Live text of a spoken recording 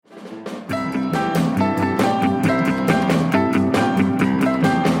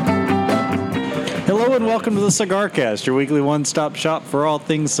welcome to the CigarCast, your weekly one-stop shop for all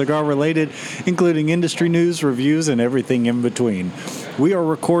things cigar-related, including industry news, reviews, and everything in between. We are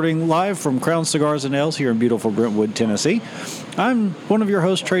recording live from Crown Cigars and Ales here in beautiful Brentwood, Tennessee. I'm one of your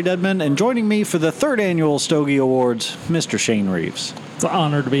hosts, Trae Dedman, and joining me for the third annual Stogie Awards, Mr. Shane Reeves. It's an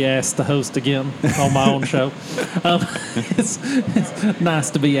honor to be asked to host again on my own show. It's nice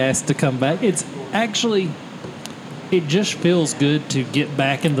to be asked to come back. It's actually... It just feels good to get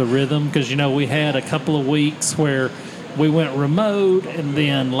back in the rhythm because, you know, we had a couple of weeks where we went remote, and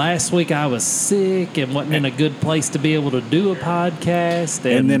then last week I was sick and wasn't in a good place to be able to do a podcast.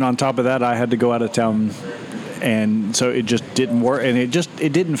 And then on top of that, I had to go out of town, and so it just didn't work, and it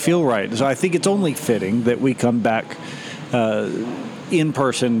didn't feel right. So I think it's only fitting that we come back in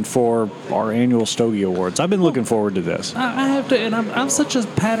person for our annual Stogie Awards. I've been looking forward to this. I have to, and I'm such a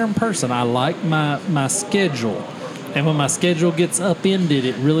pattern person. I like my schedule. And when my schedule gets upended,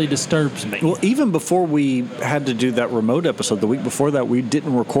 it really disturbs me. Well, even before we had to do that remote episode, the week before that, we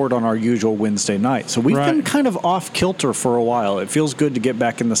didn't record on our usual Wednesday night. So we've been kind of off kilter for a while. It feels good to get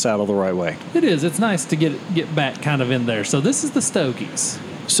back in the saddle the right way. It is. It's nice to get back kind of in there. So this is the Stogies.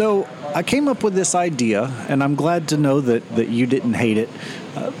 So I came up with this idea, and I'm glad to know that you didn't hate it.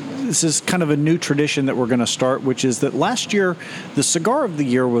 This is kind of a new tradition that we're going to start, which is that last year, the cigar of the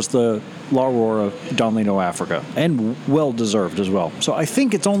year was the La Aurora Don Lino Africa, and well-deserved as well. So I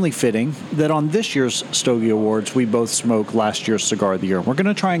think it's only fitting that on this year's Stogie Awards, we both smoke last year's cigar of the year. We're going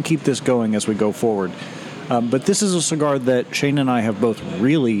to try and keep this going as we go forward. But this is a cigar that Shane and I have both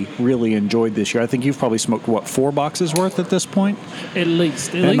really, really enjoyed this year. I think you've probably smoked, 4 boxes worth at this point? At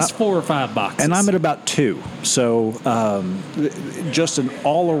least 4 or 5 boxes. And I'm at about 2. So just an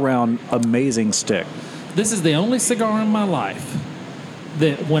all-around amazing stick. This is the only cigar in my life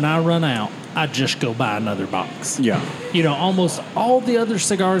that when I run out, I just go buy another box. Yeah. You know, almost all the other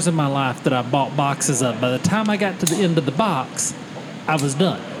cigars in my life that I bought boxes of, by the time I got to the end of the box, I was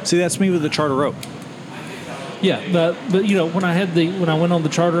done. See, that's me with the Charter Oak. Yeah, but you know, when I went on the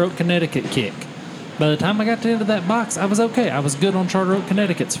Charter Oak Connecticut kick, by the time I got to the end of that box, I was okay. I was good on Charter Oak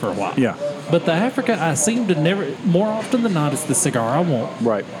Connecticut's for a while. Yeah. But the Africa, I seem to never, more often than not, it's the cigar I want.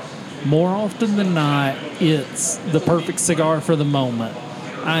 Right. More often than not, it's the perfect cigar for the moment.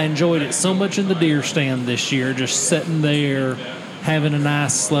 I enjoyed it so much in the deer stand this year, just sitting there, having a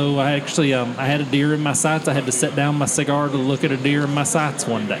nice slow. I actually, I had a deer in my sights. I had to set down my cigar to look at a deer in my sights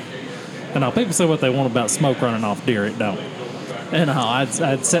one day. And now people say what they want about smoke running off deer. It don't. And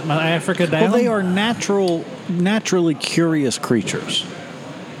I'd set my Africa down. Well, they are naturally curious creatures.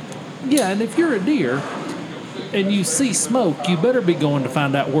 Yeah, and if you're a deer and you see smoke, you better be going to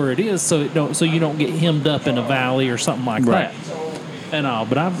find out where it is so you don't get hemmed up in a valley or something like that. And all,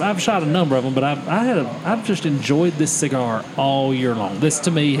 but I've shot a number of them. But I've just enjoyed this cigar all year long. This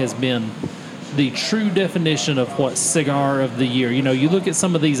to me has been the true definition of what cigar of the year. You know, you look at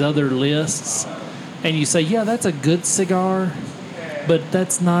some of these other lists and you say, yeah, that's a good cigar, but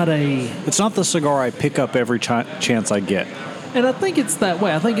that's not it's not the cigar I pick up every chance I get. And I think it's that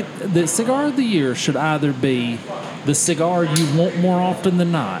way. I think the cigar of the year should either be the cigar you want more often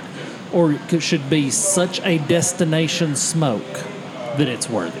than not, or it should be such a destination smoke that it's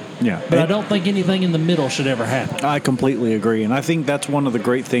worthy. Yeah. But I don't think anything in the middle should ever happen. I completely agree. And I think that's one of the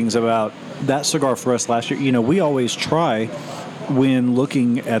great things about that cigar for us last year. You know, we always try, when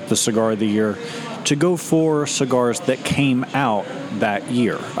looking at the cigar of the year, to go for cigars that came out that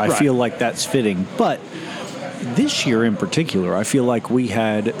year. I feel like that's fitting. But this year in particular, I feel like we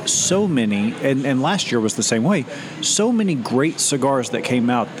had so many, and last year was the same way, so many great cigars that came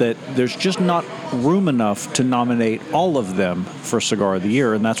out that there's just not room enough to nominate all of them for Cigar of the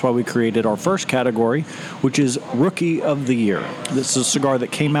Year. And that's why we created our first category, which is Rookie of the Year. This is a cigar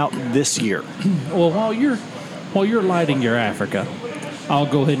that came out this year. Well, while you're lighting your Africa, I'll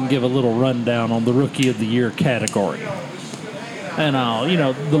go ahead and give a little rundown on the Rookie of the Year category. And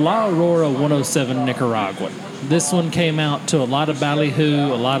the La Aurora 107 Nicaraguan. This one came out to a lot of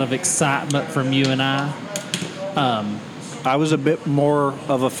ballyhoo, a lot of excitement from you and I. I was a bit more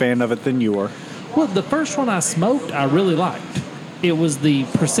of a fan of it than you were. Well, the first one I smoked, I really liked. It was the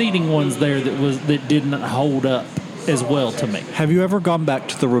preceding ones there that didn't hold up as well to me. Have you ever gone back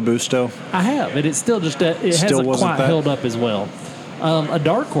to the Robusto? I have, and it still hasn't quite held up as well. A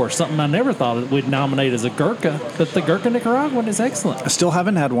dark horse, something I never thought we'd nominate as a Gurkha, but the Gurkha Nicaraguan is excellent. I still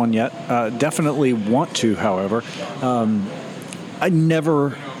haven't had one yet. Definitely want to, however. I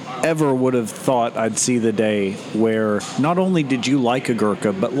never, ever would have thought I'd see the day where not only did you like a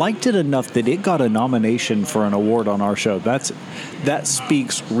Gurkha, but liked it enough that it got a nomination for an award on our show. That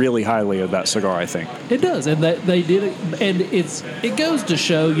speaks really highly of that cigar, I think. It does, and they did it, and it goes to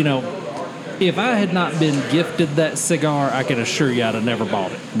show, if I had not been gifted that cigar, I can assure you I'd have never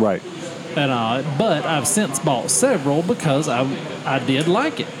bought it. Right. But I've since bought several because I did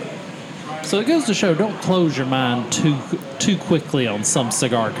like it. So it goes to show, don't close your mind too quickly on some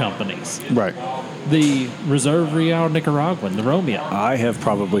cigar companies. Right. The Reserve Real Nicaraguan, the Romeo. I have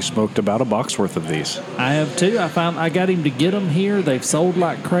probably smoked about a box worth of these. I have too. I got him to get them here. They've sold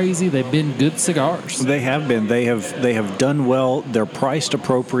like crazy. They've been good cigars. They have been. They have done well. They're priced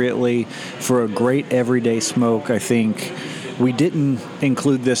appropriately for a great everyday smoke. I think we didn't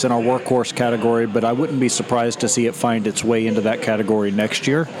include this in our workhorse category, but I wouldn't be surprised to see it find its way into that category next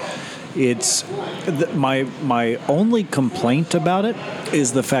year. It's my only complaint about it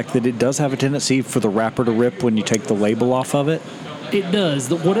is the fact that it does have a tendency for the wrapper to rip when you take the label off of it. It does.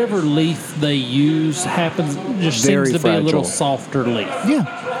 Whatever leaf they use seems to be a little softer leaf.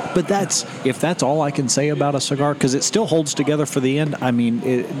 Yeah, but if that's all I can say about a cigar, because it still holds together for the end. I mean,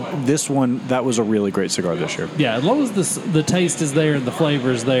 that was a really great cigar this year. Yeah, as long as the taste is there and the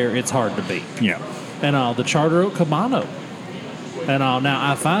flavor is there, it's hard to beat. Yeah. And the Charter Oak Habano. And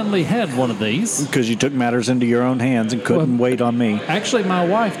now I finally had one of these. Because you took matters into your own hands and couldn't wait on me. Actually, my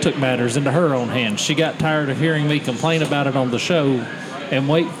wife took matters into her own hands. She got tired of hearing me complain about it on the show and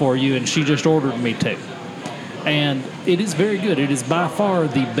wait for you, and she just ordered me to. And it is very good. It is by far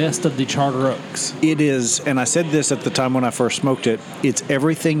the best of the Charter Oaks. It is, and I said this at the time when I first smoked it, it's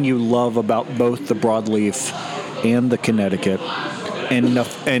everything you love about both the broadleaf and the Connecticut, and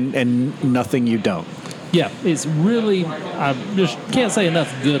nothing you don't. Yeah, it's really, I just can't say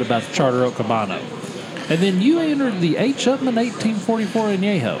enough good about the Charter Oak Habano. And then you entered the H. Upmann 1844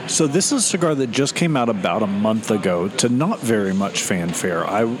 Añejo. So this is a cigar that just came out about a month ago to not very much fanfare.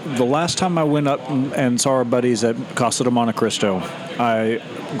 The last time I went up and saw our buddies at Casa de Monte Cristo, I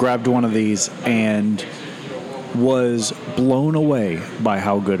grabbed one of these and was blown away by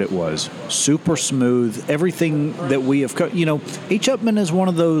how good it was. Super smooth. Everything that we have... H. Upmann is one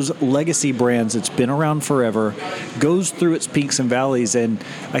of those legacy brands that's been around forever, goes through its peaks and valleys, and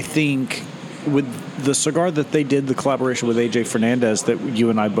I think with the cigar that they did, the collaboration with AJ Fernandez that you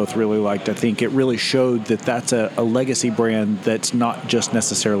and I both really liked, I think it really showed that that's a legacy brand that's not just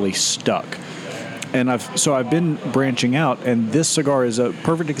necessarily stuck. And I've been branching out, and this cigar is a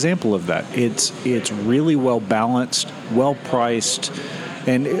perfect example of that. It's really well balanced, well priced,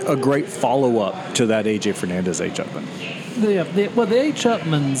 and a great follow up to that AJ Fernandez H. Upmann. The H.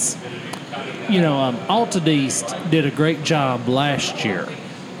 Upmanns, Alta East did a great job last year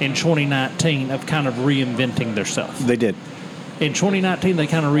in 2019 of kind of reinventing themselves. They did. In 2019, they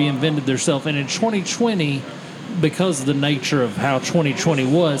kind of reinvented themselves, and in 2020, because of the nature of how 2020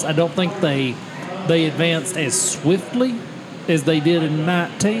 was, I don't think they advanced as swiftly as they did in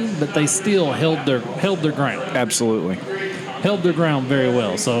 19, but they still held their ground. Absolutely. Held their ground very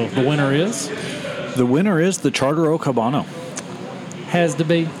well. So the winner is? The winner is the Charter Oak Habano. Has to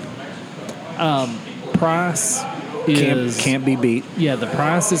be. Price is... Can't be beat. Yeah, the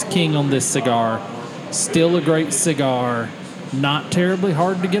price is king on this cigar. Still a great cigar. Not terribly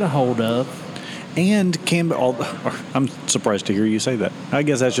hard to get a hold of. And I'm surprised to hear you say that. I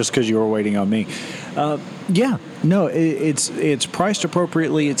guess that's just because you were waiting on me. It's priced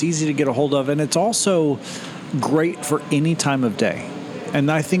appropriately. It's easy to get a hold of, and it's also great for any time of day. And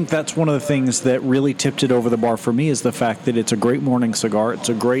I think that's one of the things that really tipped it over the bar for me is the fact that it's a great morning cigar. It's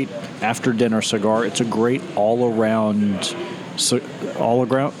a great after dinner cigar. It's a great all around stick.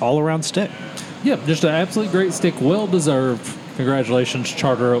 Yep, just an absolutely great stick. Well deserved. Congratulations,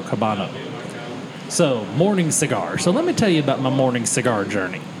 Charter Oak Habano. So, morning cigar. So let me tell you about my morning cigar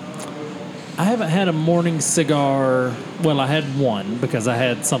journey. I haven't had a morning cigar. Well, I had one because I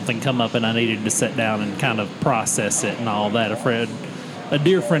had something come up and I needed to sit down and kind of process it and all that. A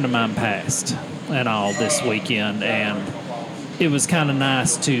dear friend of mine passed and all this weekend, and it was kind of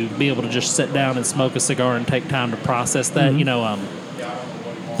nice to be able to just sit down and smoke a cigar and take time to process that.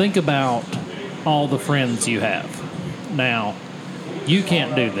 Mm-hmm. Think about all the friends you have. Now, you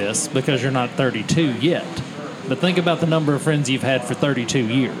can't do this because you're not 32 yet. But think about the number of friends you've had for 32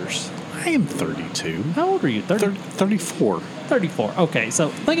 years. I am 32. How old are you? 34. 34. Okay, so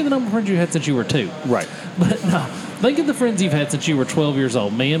think of the number of friends you had since you were 2. Right. But no, think of the friends you've had since you were 12 years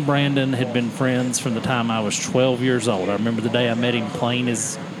old. Me and Brandon had been friends from the time I was 12 years old. I remember the day I met him plain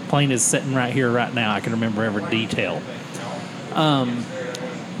as sitting right here, right now. I can remember every detail.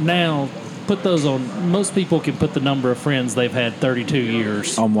 Now, put those on. Most people can put the number of friends they've had 32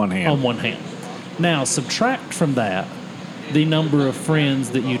 years on one hand. Now, subtract from that the number of friends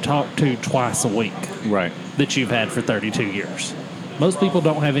that you talk to twice a week. Right. That you've had for 32 years. Most people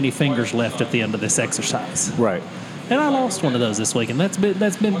don't have any fingers left at the end of this exercise. Right. And I lost one of those this week, and that's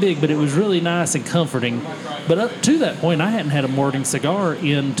been big, but it was really nice and comforting. But up to that point, I hadn't had a morning cigar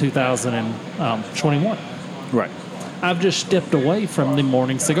in 2021. Right. I've just stepped away from the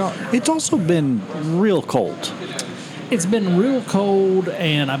morning cigar. It's also been real cold. It's been real cold,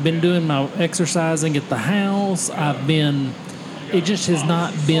 and I've been doing my exercising at the house. It just has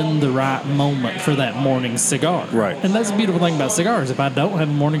not been the right moment for that morning cigar. Right. And that's the beautiful thing about cigars. If I don't have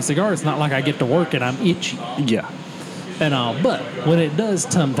a morning cigar, it's not like I get to work and I'm itchy. Yeah. And all. But when it does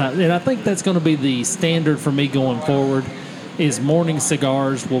sometimes, and I think that's going to be the standard for me going forward, is morning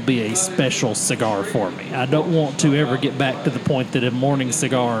cigars will be a special cigar for me. I don't want to ever get back to the point that a morning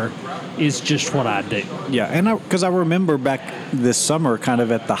cigar is just what I do. Yeah, and because I remember back this summer, kind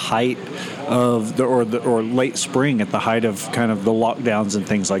of at the height of or late spring, at the height of kind of the lockdowns and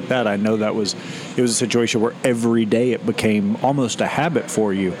things like that. I know it was a situation where every day it became almost a habit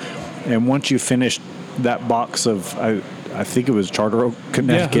for you, and once you finished that box of I think it was Charter Oak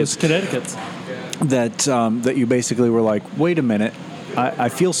Connecticut. Yeah, it was Connecticut's. That you basically were like, wait a minute, I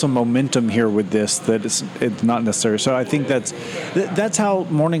feel some momentum here with this that it's not necessary. So I think that's how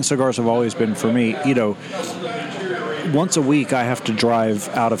morning cigars have always been for me. You know, once a week I have to drive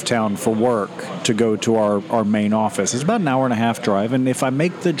out of town for work to go to our main office. It's about an hour and a half drive, and if I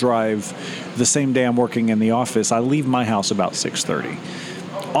make the drive the same day I'm working in the office, I leave my house about 6:30.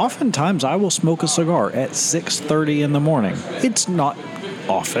 Oftentimes I will smoke a cigar at 6:30 in the morning. It's not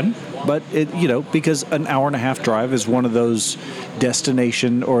often, but because an hour and a half drive is one of those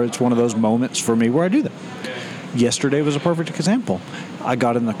destination, or it's one of those moments for me where I do that. Yesterday was a perfect example. I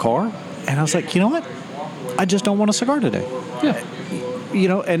got in the car and I was like, you know what? I just don't want a cigar today. Yeah.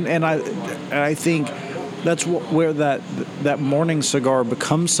 And I think that's where that morning cigar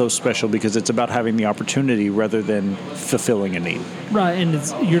becomes so special, because it's about having the opportunity rather than fulfilling a need. Right, and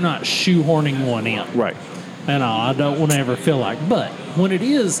you're not shoehorning one in. Right. And I don't want to ever feel like, but when it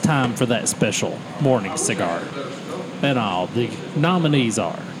is time for that special morning cigar, and all the nominees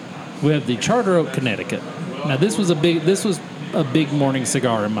are, we have the Charter Oak Connecticut. Now this was a big morning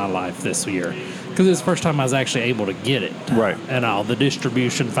cigar in my life this year, because it's the first time I was actually able to get it. Right. And all the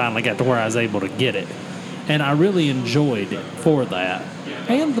distribution finally got to where I was able to get it, and I really enjoyed it for that.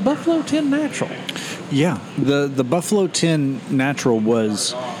 And the Buffalo 10 Natural. Yeah, the Buffalo 10 Natural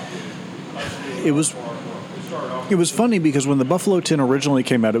was. It was funny because when the Buffalo 10 originally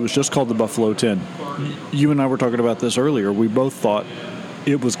came out, it was just called the Buffalo 10. You and I were talking about this earlier. We both thought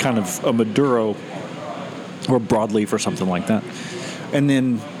it was kind of a Maduro or broadleaf or something like that. And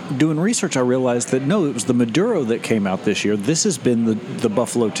then doing research, I realized that no, it was the Maduro that came out this year. This has been the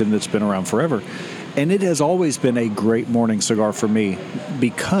Buffalo 10 that's been around forever. And it has always been a great morning cigar for me,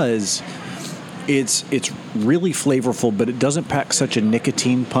 because it's really flavorful, but it doesn't pack such a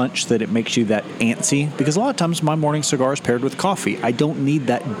nicotine punch that it makes you that antsy. Because a lot of times my morning cigar is paired with coffee. I don't need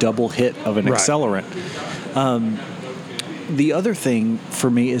that double hit of an accelerant. The other thing for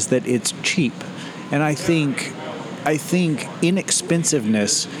me is that it's cheap, and I think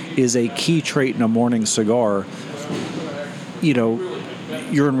inexpensiveness is a key trait in a morning cigar.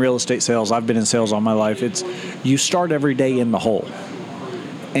 You're in real estate sales. I've been in sales all my life. You start every day in the hole.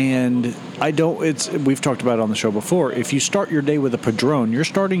 And we've talked about it on the show before. If you start your day with a Padron, you're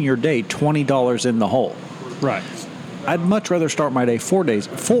starting your day $20 in the hole. Right. I'd much rather start my day $4,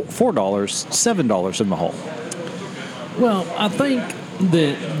 $7 in the hole. Well, I think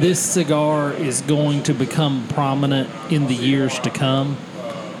that this cigar is going to become prominent in the years to come.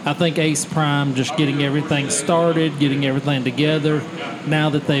 I think Ace Prime just getting everything started, getting everything together. Now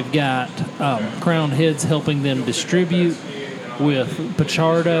that they've got Crown Heads helping them distribute with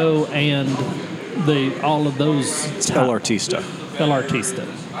Pichardo and all of those. El Artista.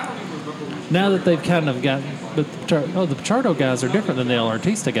 Now that they've kind of got, but the Pichardo guys are different than the El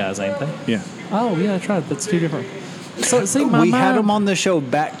Artista guys, ain't they? Yeah. Oh yeah, that's right. That's two different. So see, we had them on the show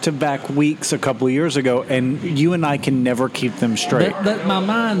back-to-back weeks a couple of years ago, and you and I can never keep them straight. My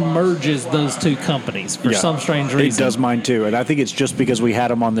mind merges those two companies for some strange reason. It does mine too, and I think it's just because we had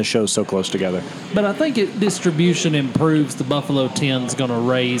them on the show so close together. But I think distribution improves. The Buffalo 10's going to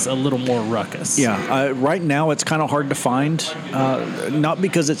raise a little more ruckus. Yeah, right now it's kind of hard to find, not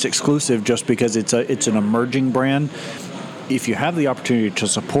because it's exclusive, just because it's an emerging brand. If you have the opportunity to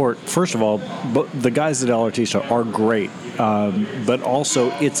support, first of all, the guys at El Artista are great, but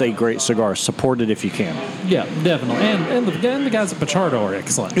also it's a great cigar. Support it if you can. Yeah, definitely. And the guys at Pichardo are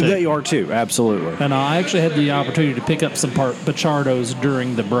excellent, too. They are, too, absolutely. And I actually had the opportunity to pick up some Pichardos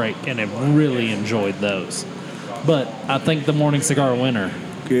during the break, and have really enjoyed those. But I think the morning cigar winner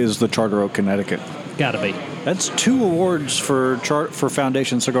is the Charter Oak Connecticut. Got to be. That's 2 awards for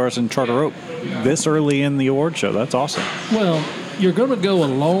Foundation Cigars and Charter Oak this early in the award show. That's awesome. Well, you're going to go a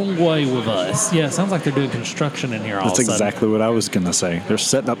long way with us. Yeah, it sounds like they're doing construction in here all of a sudden. That's exactly what I was going to say. They're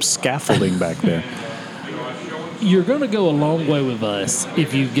setting up scaffolding back there. You're going to go a long way with us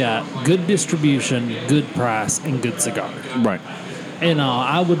if you've got good distribution, good price, and good cigar. Right. And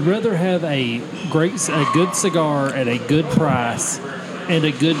I would rather have a good cigar at a good price and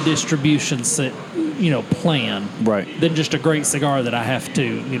a good distribution plan, right, than just a great cigar that I have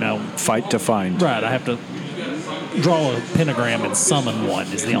to, fight to find. Right, I have to draw a pentagram and summon one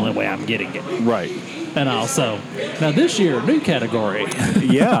is the only way I'm getting it. Right. And also, now this year, new category.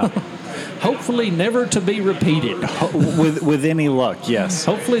 Yeah. Hopefully never to be repeated. With any luck, yes.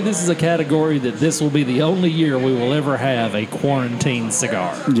 Hopefully this is a category that this will be the only year we will ever have a quarantine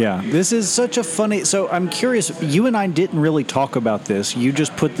cigar. Yeah, this is such a funny... So I'm curious, you and I didn't really talk about this. You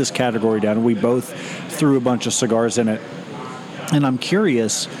just put this category down, and we both threw a bunch of cigars in it. And I'm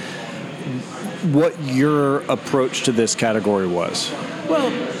curious what your approach to this category was.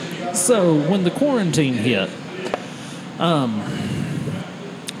 Well, so when the quarantine hit...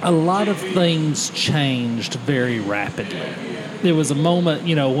 a lot of things changed very rapidly. There was a moment,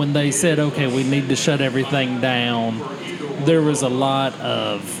 when they said, okay, we need to shut everything down. There was a lot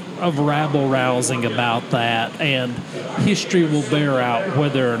of rabble-rousing about that, and history will bear out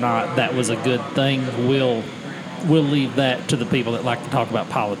whether or not that was a good thing. We'll leave that to the people that like to talk about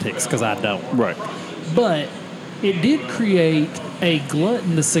politics, because I don't. Right. But it did create a glut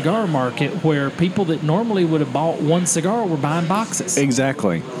in the cigar market where people that normally would have bought one cigar were buying boxes.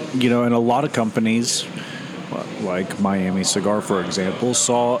 Exactly. And a lot of companies, like Miami Cigar, for example,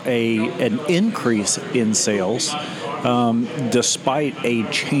 saw an increase in sales despite a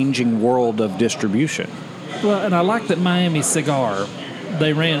changing world of distribution. Well, and I like that Miami Cigar,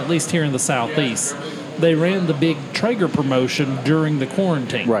 they ran, at least here in the Southeast, they ran the big Traeger promotion during the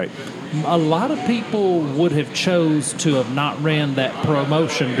quarantine. Right. A lot of people would have chose to have not ran that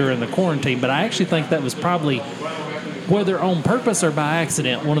promotion during the quarantine, but I actually think that was probably, whether on purpose or by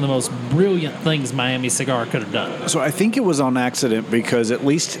accident, one of the most brilliant things Miami Cigar could have done. So I think it was on accident because at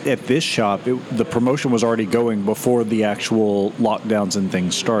least at this shop, the promotion was already going before the actual lockdowns and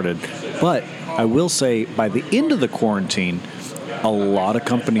things started. But I will say by the end of the quarantine, a lot of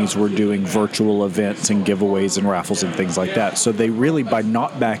companies were doing virtual events and giveaways and raffles and things like that. So they really, by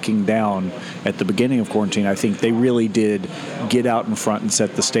not backing down at the beginning of quarantine, I think they really did get out in front and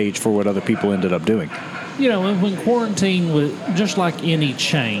set the stage for what other people ended up doing. And when quarantine was, just like any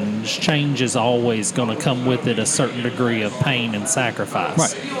change is always going to come with it a certain degree of pain and sacrifice.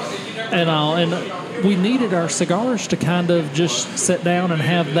 Right. And we needed our cigars to kind of just sit down and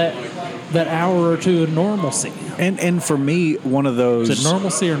have that hour or two of normalcy. And for me, one of those... Is it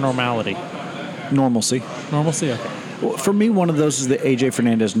normalcy or normality? Normalcy. Normalcy, okay. Well, for me, one of those is the AJ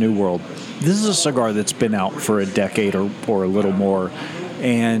Fernandez New World. This is a cigar that's been out for a decade or a little more,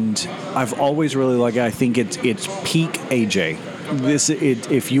 and I've always really liked it. I think it's peak AJ.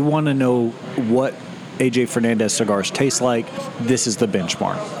 If you want to know what AJ Fernandez cigars taste like, this is the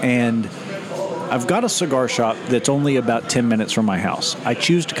benchmark. And I've got a cigar shop that's only about 10 minutes from my house. I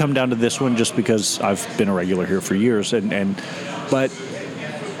choose to come down to this one just because I've been a regular here for years, but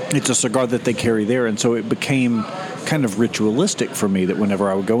it's a cigar that they carry there, and so it became kind of ritualistic for me that whenever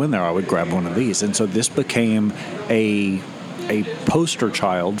I would go in there, I would grab one of these. And so this became a poster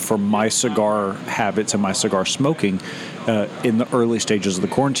child for my cigar habits and my cigar smoking in the early stages of the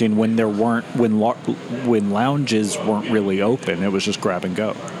quarantine when lounges weren't really open. It was just grab and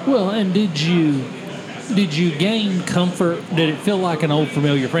go. Well, and did you gain comfort? Did it feel like an old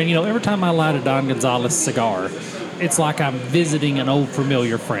familiar friend? Every time I light a Don Gonzalez cigar, it's like I'm visiting an old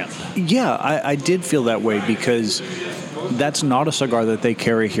familiar friend. Yeah, I did feel that way because that's not a cigar that they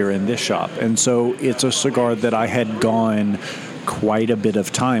carry here in this shop. And so it's a cigar that I had gone quite a bit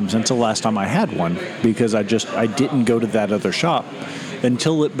of time since the last time I had one because I didn't go to that other shop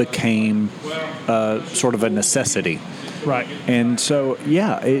until it became sort of a necessity. Right. And so,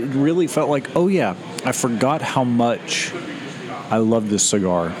 yeah, it really felt like, oh, yeah, I forgot how much I love this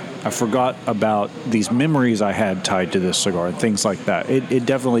cigar. I forgot about these memories I had tied to this cigar and things like that. It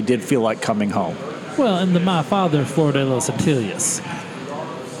definitely did feel like coming home. Well, and my father, Flor de los Antilles,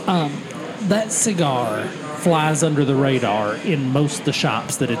 that cigar flies under the radar in most of the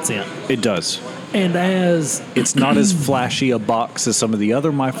shops that it's in. It does. And it's not as flashy a box as some of the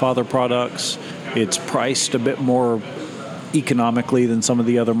other My Father products. It's priced a bit more economically than some of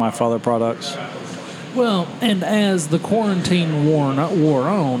the other My Father products. Well, and as the quarantine wore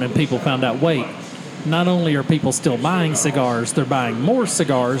on and people found out, wait, not only are people still buying cigars, they're buying more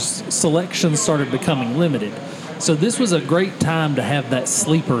cigars. Selections started becoming limited. So this was a great time to have that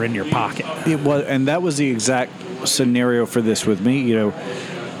sleeper in your pocket. It was, and that was the exact scenario for this with me. You know,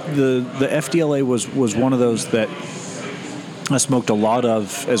 the FDLA was one of those that I smoked a lot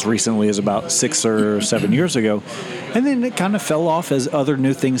of as recently as about 6 or 7 years ago. And then it kind of fell off as other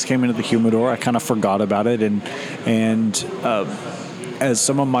new things came into the humidor. I kind of forgot about it. And as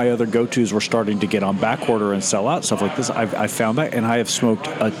some of my other go-tos were starting to get on back order and sell out, stuff like this, I found that. And I have smoked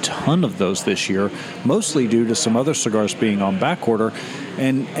a ton of those this year, mostly due to some other cigars being on back order.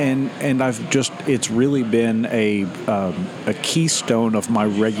 And I've just, it's really been a keystone of my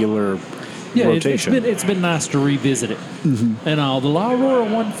regular rotation. It's been nice to revisit it. Mm-hmm. And the La Aurora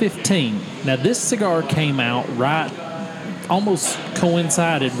 115. Now, this cigar came out almost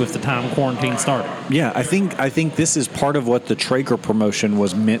coincided with the time quarantine started. Yeah, I think this is part of what the Traeger promotion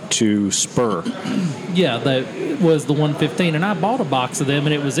was meant to spur. Yeah, that was the 115. And I bought a box of them,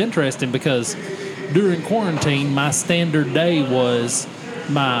 and it was interesting because during quarantine, my standard day was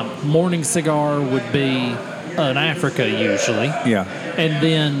my morning cigar would be an Africa usually. Yeah. And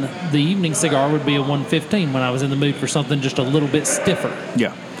then the evening cigar would be a 115 when I was in the mood for something just a little bit stiffer.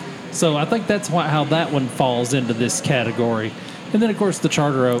 Yeah. So I think that's how that one falls into this category. And then, of course, the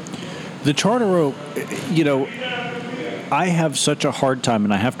Charter Oak. The Charter Oak, you know, I have such a hard time,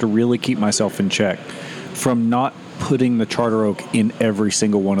 and I have to really keep myself in check from not putting the Charter Oak in every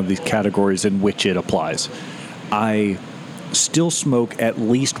single one of these categories in which it applies. I still smoke at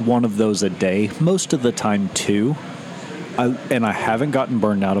least one of those a day, most of the time two. And I haven't gotten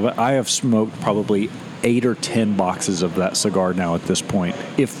burned out of it. I have smoked probably 8 or 10 boxes of that cigar now at this point,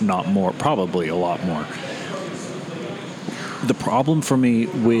 if not more, probably a lot more. The problem for me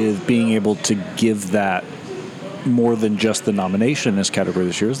with being able to give that more than just the nomination in this category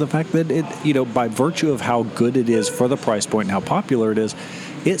this year is the fact that it, you know, by virtue of how good it is for the price point and how popular it is,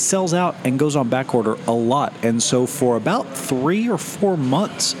 it sells out and goes on back order a lot. And so for about 3 or 4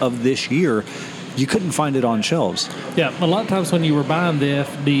 months of this year, you couldn't find it on shelves. Yeah, a lot of times when you were buying the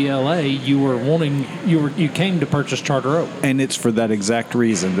FDLA, you came to purchase Charter Oak. And it's for that exact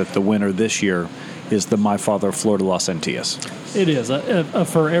reason that the winner this year is the My Father Flor de las Antillas. It is a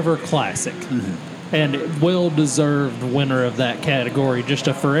forever classic. Mm-hmm. And well-deserved winner of that category. Just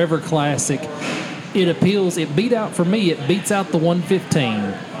a forever classic. It appeals, it beats out the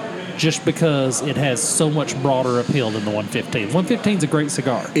 115 just because it has so much broader appeal than the 115. 115 is a great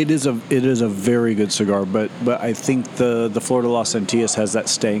cigar. It is a very good cigar, but I think the Flor de las Antillas has that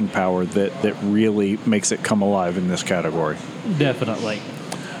staying power that really makes it come alive in this category. Definitely.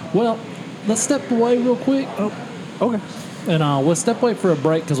 Well, let's step away real quick. Oh, okay. And we'll step away for a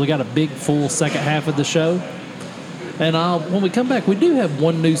break because we got a big, full second half of the show. And when we come back, we do have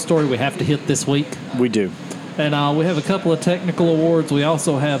one news story we have to hit this week. We do. And we have a couple of technical awards. We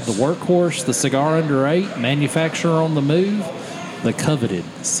also have the Workhorse, the Cigar Under 8, Manufacturer on the Move, the coveted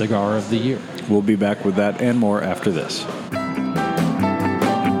Cigar of the Year. We'll be back with that and more after this.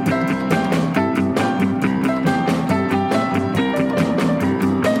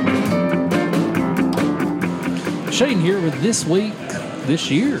 Shane here with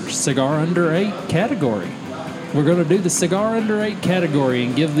this year's Cigar Under 8 category. We're going to do the Cigar Under 8 category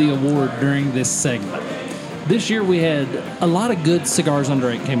and give the award during this segment. This year we had a lot of good Cigars Under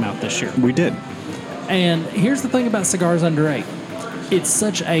 8 came out this year. We did. And here's the thing about Cigars Under 8. It's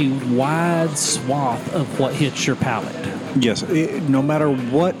such a wide swath of what hits your palate. Yes. No matter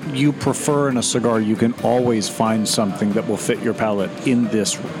what you prefer in a cigar, you can always find something that will fit your palate in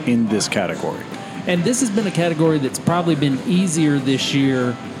this category. And this has been a category that's probably been easier this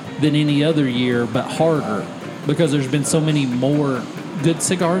year than any other year, but harder because there's been so many more good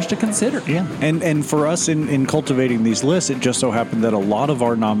cigars to consider. Yeah. And for us in cultivating these lists, it just so happened that a lot of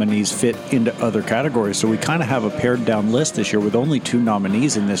our nominees fit into other categories. So we kind of have a pared down list this year with only 2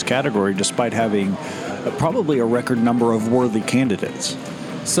 nominees in this category, despite having probably a record number of worthy candidates.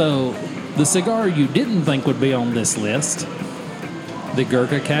 So the cigar you didn't think would be on this list, the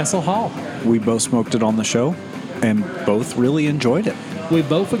Gurkha Castle Hall. We both smoked it on the show and both really enjoyed it. We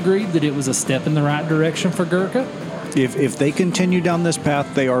both agreed that it was a step in the right direction for Gurkha. If they continue down this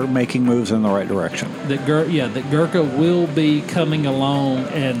path, they are making moves in the right direction. That Gurkha will be coming along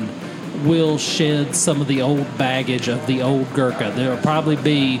and will shed some of the old baggage of the old Gurkha. There will probably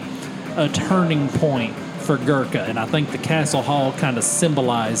be a turning point for Gurkha, and I think the Castle Hall kind of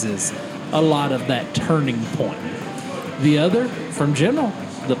symbolizes a lot of that turning point. The other, from General,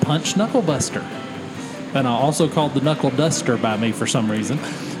 the Punch Knuckle Buster. And I also called the Knuckle Duster by me for some reason.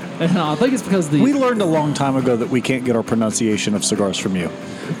 And I think it's because we learned a long time ago that we can't get our pronunciation of cigars from you.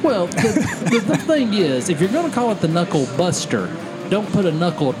 Well, the thing is, if you're going to call it the Knuckle Buster, don't put a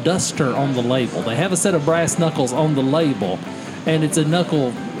Knuckle Duster on the label. They have a set of brass knuckles on the label, and it's a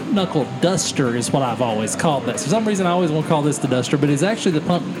Knuckle Duster is what I've always called that. For some reason, I always want to call this the Duster, but it's actually the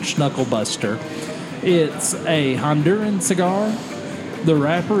Punch Knuckle Buster. It's a Honduran cigar. The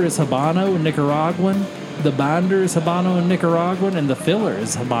wrapper is Habano and Nicaraguan. The binder is Habano and Nicaraguan, and the filler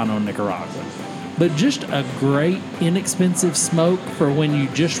is Habano and Nicaraguan. But just a great, inexpensive smoke for when you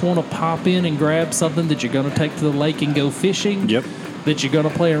just want to pop in and grab something that you're going to take to the lake and go fishing. Yep. That you're going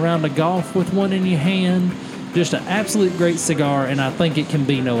to play around the golf with one in your hand. Just an absolute great cigar, and I think it can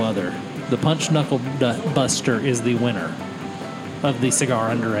be no other. The Punch Knuckle Buster is the winner of the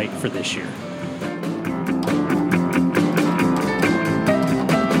Cigar Under 8 for this year.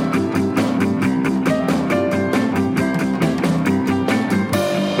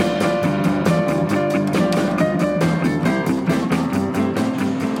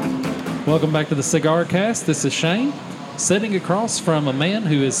 Welcome back to the CigarCast. This is Shane, sitting across from a man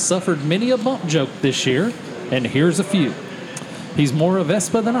who has suffered many a bump joke this year, and here's a few. He's more a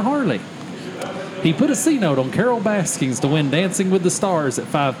Vespa than a Harley. He put a C-note on Carol Baskins to win Dancing with the Stars at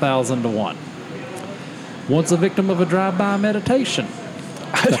 5,000 to 1. Once a victim of a drive-by meditation.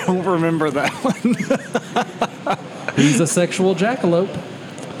 I don't remember that one. He's a sexual jackalope.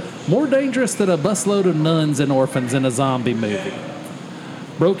 More dangerous than a busload of nuns and orphans in a zombie movie.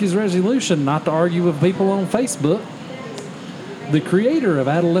 Broke his resolution not to argue with people on Facebook. The creator of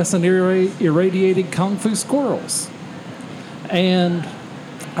adolescent irradiated Kung Fu squirrels. And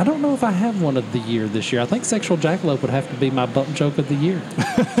I don't know if I have one of the year this year. I think sexual jackalope would have to be my bump joke of the year.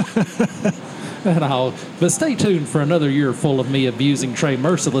 But stay tuned for another year full of me abusing Trae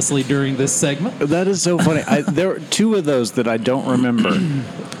mercilessly during this segment. That is so funny. There are two of those that I don't remember.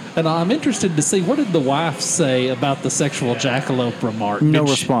 And I'm interested to see, what did the wife say about the sexual jackalope remark? No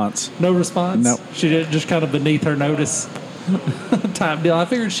response. No response? No. She did just kind of beneath her notice type deal. I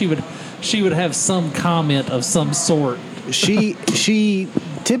figured she would have some comment of some sort. She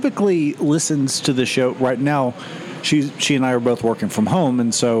typically listens to the show right now. She and I are both working from home,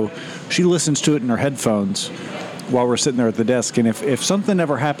 and so she listens to it in her headphones while we're sitting there at the desk. And if something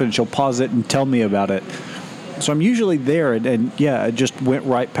ever happens, she'll pause it and tell me about it. So I'm usually there, and yeah, it just went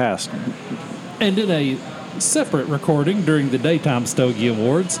right past. And in a separate recording during the Daytime Stogie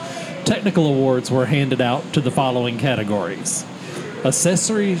Awards, technical awards were handed out to the following categories.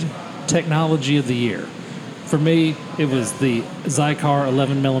 Accessory Technology of the Year. For me, it was the Zycar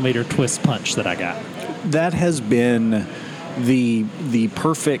 11mm twist punch that I got. That has been the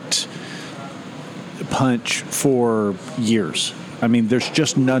perfect punch for years. I mean, there's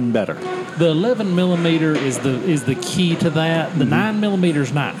just none better. The 11mm is the key to that. The 9mm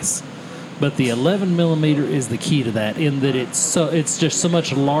is nice, but the 11mm is the key to that, in that it's just so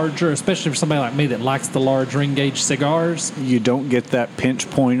much larger, especially for somebody like me that likes the large ring gauge cigars. You don't get that pinch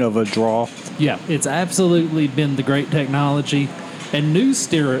point of a draw. Yeah, it's absolutely been the great technology. And news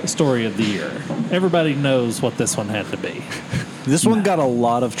story of the year. Everybody knows what this one had to be. This one got a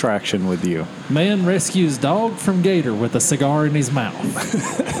lot of traction with you. Man rescues dog from gator with a cigar in his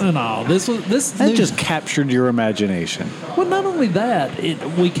mouth. And all this just captured your imagination. Well, not only that,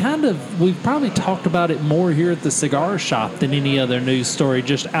 we've probably talked about it more here at the cigar shop than any other news story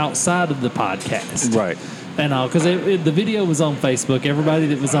just outside of the podcast. Right. And all, because the video was on Facebook. Everybody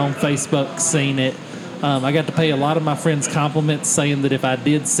that was on Facebook seen it. I got to pay a lot of my friends compliments, saying that if I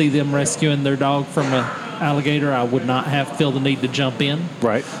did see them rescuing their dog from an alligator, I would not feel the need to jump in.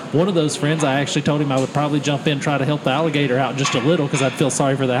 Right. One of those friends, I actually told him I would probably jump in, try to help the alligator out just a little, because I'd feel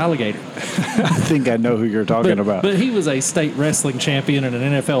sorry for the alligator. I think I know who you're talking about. But he was a state wrestling champion and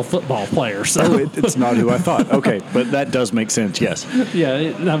an NFL football player. So it's not who I thought. Okay, but that does make sense, yes. Yeah,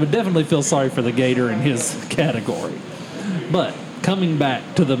 I would definitely feel sorry for the gator in his category. But coming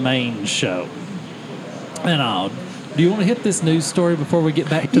back to the main show. And do you want to hit this news story before we get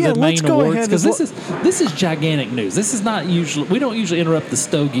back to the main awards? Because this is gigantic news. This is not usually, we don't usually interrupt the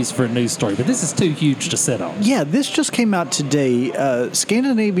Stogies for a news story, but this is too huge to sit on. Yeah, this just came out today.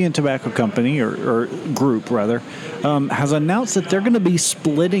 Scandinavian Tobacco Company, or group rather, has announced that they're going to be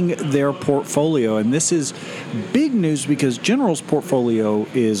splitting their portfolio, and this is big news because General's portfolio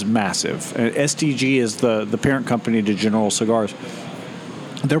is massive. STG is the parent company to General Cigars.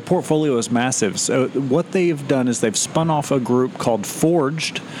 Their portfolio is massive. So what they've done is they've spun off a group called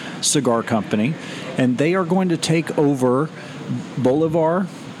Forged Cigar Company, and they are going to take over Bolivar,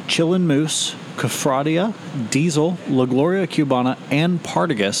 Chillin' Moose, Cafradia, Diesel, La Gloria Cubana, and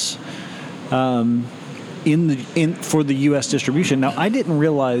Partagas. for the U.S. distribution. Now, I didn't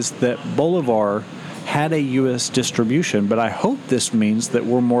realize that Bolivar had a U.S. distribution, but I hope this means that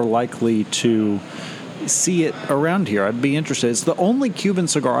we're more likely to see it around here. I'd be interested. It's the only Cuban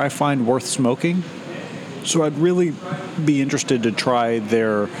cigar I find worth smoking, so I'd really be interested to try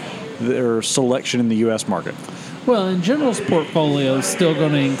their selection in the U.S. market. Well, in General's portfolio is still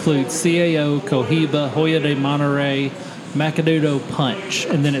going to include CAO, Cohiba, Hoya de Monterrey, Macanudo, Punch,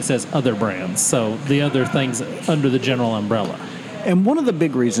 and then it says other brands. So the other things under the General umbrella. And one of the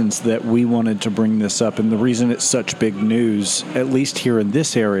big reasons that we wanted to bring this up, and the reason it's such big news, at least here in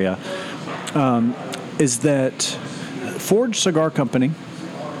this area, is that Forge Cigar Company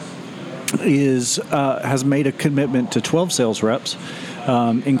has made a commitment to 12 sales reps,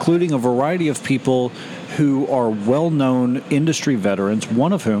 including a variety of people who are well-known industry veterans,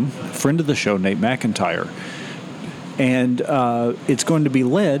 one of whom, friend of the show, Nate McIntyre. And it's going to be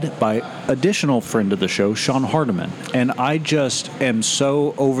led by additional friend of the show, Sean Hardiman. And I just am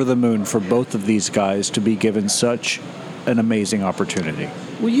so over the moon for both of these guys to be given such an amazing opportunity.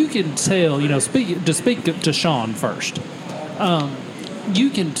 Well, you can tell, speak to Sean first. You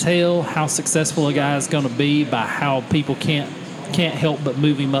can tell how successful a guy is going to be by how people can't help but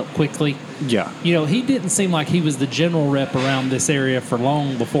move him up quickly. Yeah. He didn't seem like he was the general rep around this area for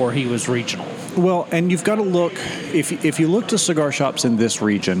long before he was regional. Well, and you've got to look, if you look to cigar shops in this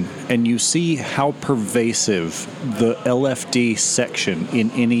region and you see how pervasive the LFD section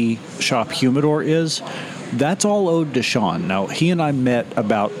in any shop humidor is, that's all owed to Sean. Now, he and I met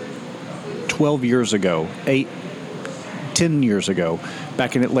about 12 years ago, 10 years ago,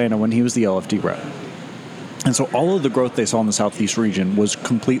 back in Atlanta when he was the LFD rep. And so all of the growth they saw in the Southeast region was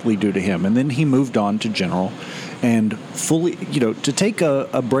completely due to him. And then he moved on to General and fully, to take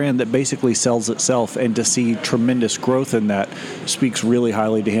a brand that basically sells itself and to see tremendous growth in that speaks really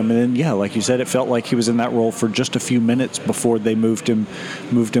highly to him. And then, yeah, like you said, it felt like he was in that role for just a few minutes before they moved him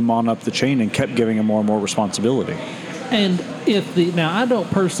on up the chain and kept giving him more and more responsibility. And now I don't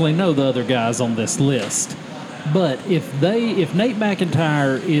personally know the other guys on this list, but if Nate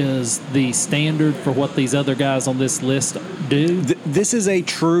McIntyre is the standard for what these other guys on this list do, this is a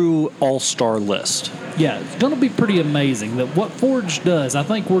true all-star list. Yeah, it's going to be pretty amazing that what Forge does. I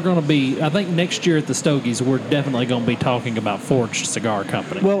think next year at the Stogies we're definitely going to be talking about Forge Cigar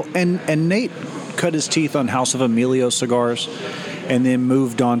Company. Well, and Nate cut his teeth on House of Emilio cigars, and then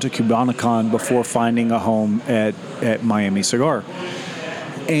moved on to Cubanicon before finding a home at Miami Cigar,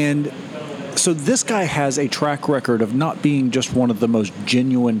 and so this guy has a track record of not being just one of the most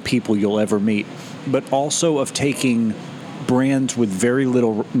genuine people you'll ever meet, but also of taking brands with very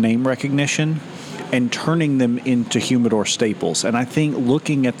little name recognition and turning them into humidor staples. And I think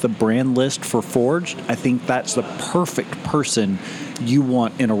looking at the brand list for Forged, I think that's the perfect person you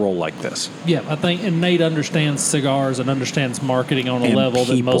want in a role like this. Yeah, I think, and Nate understands cigars and understands marketing on a level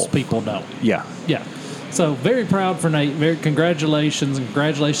that most people don't. Yeah. Yeah. So very proud for Nate. Congratulations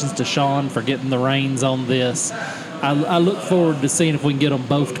to Sean for getting the reins on this. I look forward to seeing if we can get them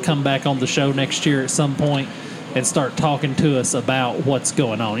both to come back on the show next year at some point and start talking to us about what's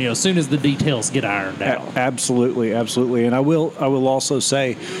going on. As soon as the details get ironed out. Absolutely. And I will also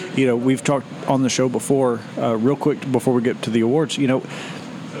say, we've talked on the show before, real quick before we get to the awards.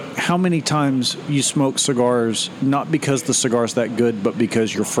 How many times you smoke cigars, not because the cigar's that good, but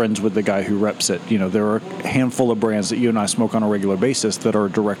because you're friends with the guy who reps it. There are a handful of brands that you and I smoke on a regular basis that are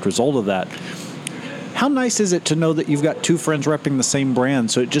a direct result of that. How nice is it to know that you've got two friends repping the same brand,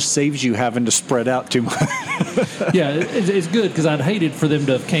 so it just saves you having to spread out too much? Yeah, it's good, because I'd hated for them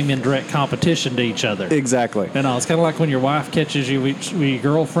to have came in direct competition to each other. Exactly. And it's kind of like when your wife catches you with your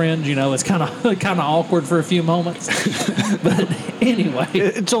girlfriend. It's kind of awkward for a few moments. But anyway,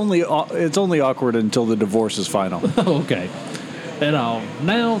 it's only awkward until the divorce is final. Okay. And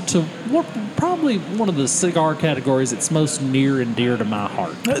now to probably one of the cigar categories that's most near and dear to my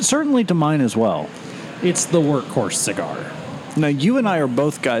heart. Certainly to mine as well. It's the workhorse cigar. Now, you and I are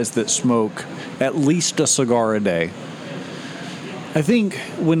both guys that smoke at least a cigar a day. I think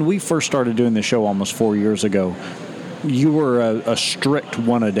when we first started doing the show almost 4 years ago, you were a strict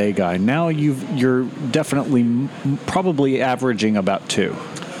one-a-day guy. Now you're definitely probably averaging about two.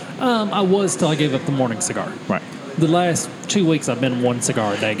 I was till I gave up the morning cigar. Right. The last 2 weeks, I've been one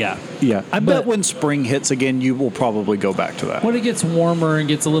cigar a day guy. Yeah. I bet when spring hits again, you will probably go back to that. When it gets warmer and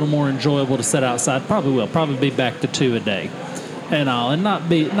gets a little more enjoyable to sit outside, probably will. Probably be back to two a day. And not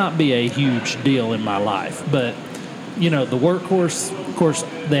be a huge deal in my life. But, the workhorse, of course,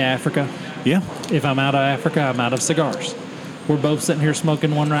 the Africa. Yeah. If I'm out of Africa, I'm out of cigars. We're both sitting here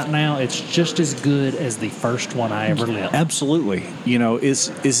smoking one right now. It's just as good as the first one I ever lit. Absolutely.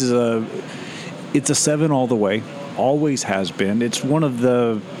 It's a 7 all the way. Always has been. It's one of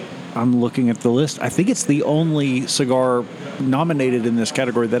the, I'm looking at the list, I think it's the only cigar nominated in this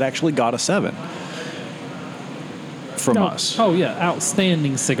category that actually got a 7 from us. Oh, yeah.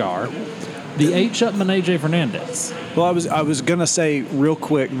 Outstanding cigar. The H. Upmann AJ Fernandez. Well, I was going to say real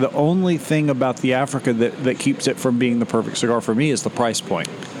quick, the only thing about the Africa that keeps it from being the perfect cigar for me is the price point.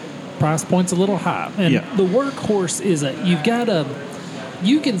 Price point's a little high. And the workhorse is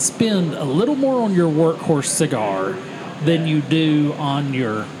you can spend a little more on your workhorse cigar than you do on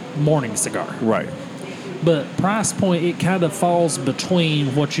your morning cigar. Right. But price point, it kind of falls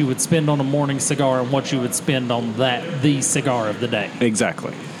between what you would spend on a morning cigar and what you would spend on the cigar of the day.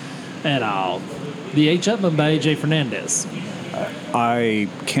 Exactly. And the H. Upmann by AJ Fernandez. I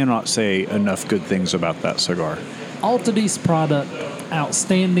cannot say enough good things about that cigar. Altadis product,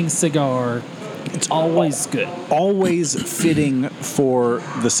 outstanding cigar. It's always good. Always fitting for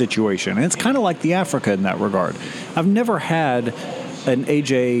the situation. And it's kind of like the Africa in that regard. I've never had an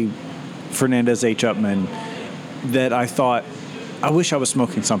AJ Fernandez H. Upmann that I thought, I wish I was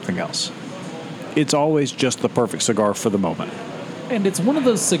smoking something else. It's always just the perfect cigar for the moment. And it's one of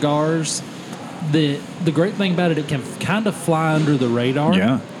those cigars that the great thing about it can kind of fly under the radar.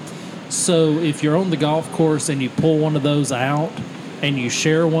 Yeah. So if you're on the golf course and you pull one of those out and you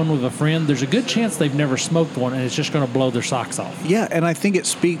share one with a friend, there's a good chance they've never smoked one and it's just going to blow their socks off. Yeah, and I think it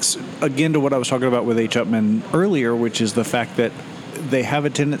speaks, again, to what I was talking about with H. Upmann earlier, which is the fact that they have a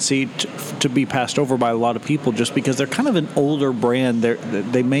tendency to be passed over by a lot of people just because they're kind of an older brand.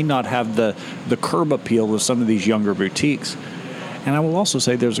 They may not have the curb appeal of some of these younger boutiques. And I will also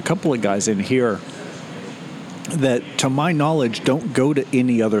say there's a couple of guys in here that, to my knowledge, don't go to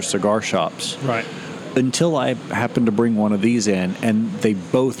any other cigar shops. Right. Until I happened to bring one of these in, and they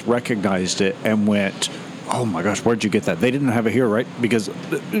both recognized it and went, "Oh my gosh, where'd you get that?" They didn't have it here, right? Because,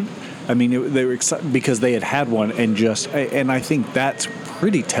 I mean, they were excited because they had one, and I think that's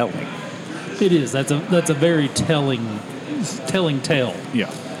pretty telling. It is. That's a very telling tale.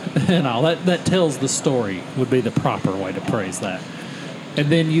 Yeah. And all that tells the story would be the proper way to praise that. And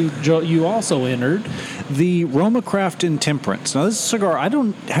then you also entered the Roma Craft Intemperance. Now, this cigar,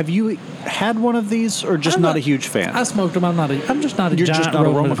 have you had one of these or just not a huge fan? I smoked them. I'm just not a giant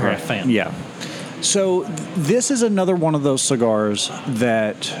Roma Craft fan. Yeah. So this is another one of those cigars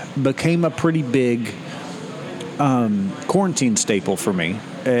that became a pretty big quarantine staple for me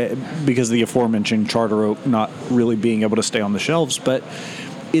because of the aforementioned Charter Oak not really being able to stay on the shelves. But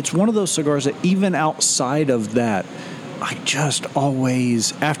it's one of those cigars that even outside of that, I just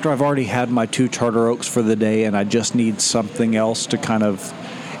always, after I've already had my 2 Charter Oaks for the day and I just need something else to kind of,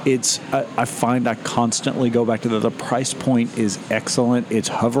 I find I constantly go back to that. The price point is excellent. It's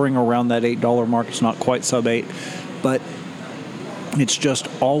hovering around that $8 mark. It's not quite sub 8, but it's just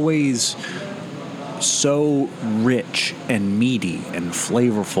always so rich and meaty and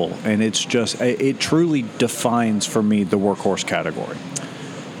flavorful. And it's just, it truly defines for me the workhorse category.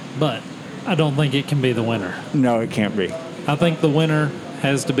 But I don't think it can be the winner. No, it can't be. I think the winner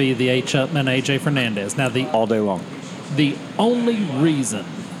has to be the H. Upmann AJ Fernandez. Now, all day long. The only reason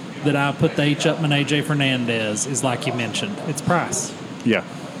that I put the H. Upmann AJ Fernandez is, like you mentioned, it's price. Yeah.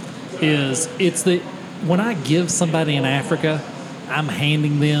 When I give somebody in Africa, I'm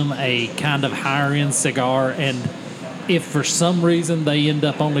handing them a kind of higher end cigar, and if for some reason they end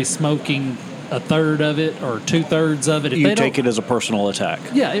up only smoking a third of it or 2/3 of it, you take it as a personal attack.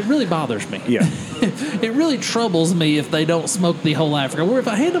 Yeah, it really bothers me. Yeah. It really troubles me if they don't smoke the whole Africa. Where if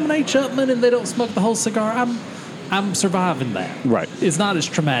I hand them an H. Upmann and they don't smoke the whole cigar, I'm surviving that. Right. It's not as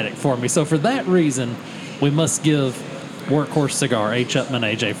traumatic for me. So for that reason, we must give workhorse cigar H. Upmann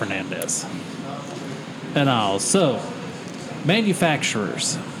AJ Fernandez. And also,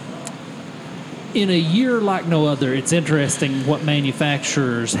 manufacturers. In a year like no other, it's interesting what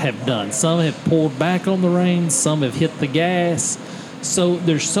manufacturers have done. Some have pulled back on the reins, some have hit the gas. So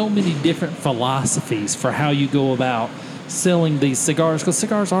there's so many different philosophies for how you go about selling these cigars, because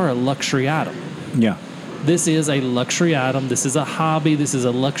cigars are a luxury item. Yeah. This is a luxury item. This is a hobby. This is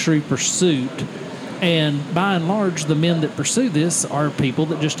a luxury pursuit. And by and large, the men that pursue this are people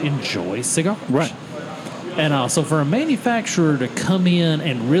that just enjoy cigars. Right. And so for a manufacturer to come in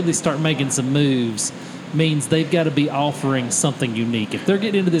and really start making some moves means they've got to be offering something unique. If they're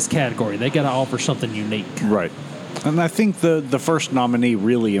getting into this category, they got to offer something unique. Right. And I think the first nominee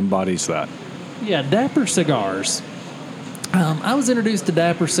really embodies that. Yeah, Dapper Cigars. I was introduced to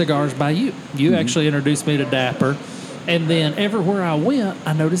Dapper Cigars by you. You actually introduced me to Dapper. And then everywhere I went,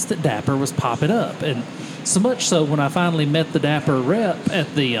 I noticed that Dapper was popping up. And so much so when I finally met the Dapper rep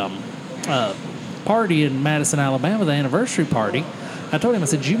at the party in Madison, Alabama, the anniversary party, I told him, I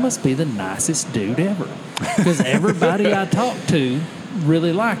said, you must be the nicest dude ever, because everybody I talk to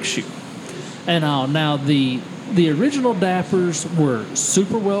really likes you. And now the original Dappers were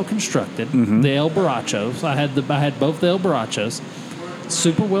super well constructed. Mm-hmm. The El Borrachos, I had both the El Borrachos,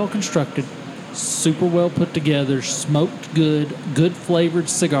 super well constructed, super well put together, smoked good flavored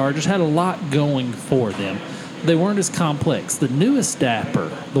cigar. Just had a lot going for them. They weren't as complex. The newest Dapper,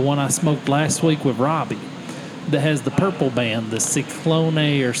 the one I smoked last week with Robbie, that has the purple band, the Cyclone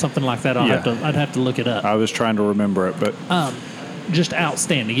or something like that. I'd have to look it up. I was trying to remember it, but just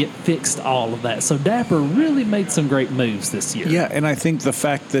outstanding. It fixed all of that. So Dapper really made some great moves this year. Yeah, and I think the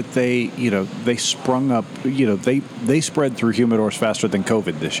fact that they sprung up, they spread through humidors faster than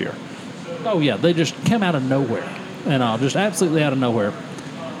COVID this year. Oh yeah, they just came out of nowhere, and just absolutely out of nowhere.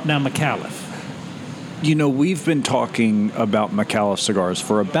 Now McAuliffe. We've been talking about McAuliffe cigars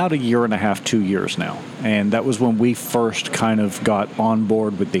for about a year and a half, 2 years now. And that was when we first kind of got on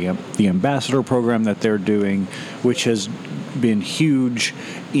board with the ambassador program that they're doing, which has been huge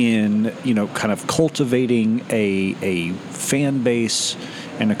in, kind of cultivating a fan base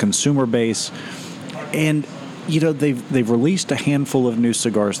and a consumer base. And, they've released a handful of new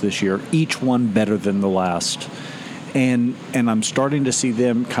cigars this year, each one better than the last. And I'm starting to see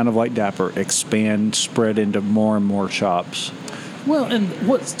them, kind of like Dapper, expand, spread into more and more shops. Well, and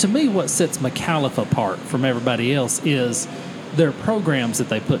what sets McAuliffe apart from everybody else is their programs that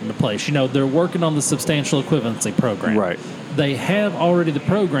they put into place. They're working on the substantial equivalency program. Right. They have already the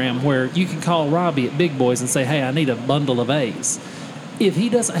program where you can call Robbie at Big Boys and say, hey, I need a bundle of A's. If he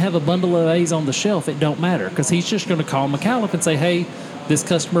doesn't have a bundle of A's on the shelf, it don't matter, because he's just going to call McAuliffe and say, hey, this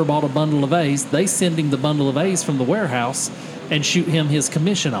customer bought a bundle of A's. They send him the bundle of A's from the warehouse and shoot him his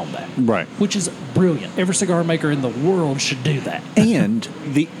commission on that. Right. Which is brilliant. Every cigar maker in the world should do that. And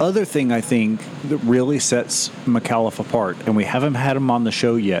the other thing I think that really sets McAuliffe apart, and we haven't had him on the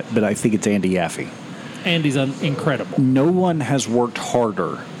show yet, but I think it's Andy Yaffe. Andy's incredible. No one has worked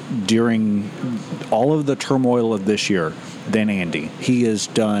harder during all of the turmoil of this year than Andy. He has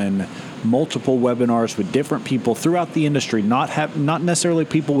done multiple webinars with different people throughout the industry, not necessarily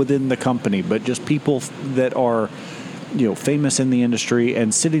people within the company, but just people that are, famous in the industry,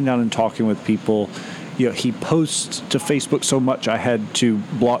 and sitting down and talking with people. He posts to Facebook so much I had to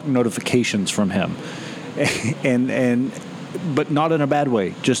block notifications from him, but not in a bad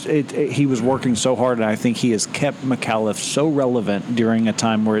way. Just he was working so hard, and I think he has kept McAuliffe so relevant during a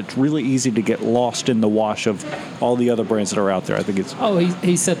time where it's really easy to get lost in the wash of all the other brands that are out there. I think it's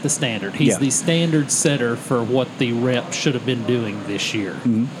he set the standard. He's the standard setter for what the rep should have been doing this year.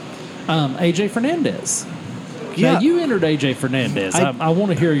 Mm-hmm. AJ Fernandez. Yeah, now, you entered AJ Fernandez. I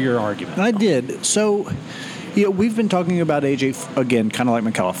want to hear your argument. I did. So, we've been talking about AJ, again, kind of like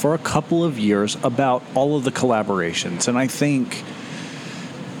McAuliffe, for a couple of years about all of the collaborations. And I think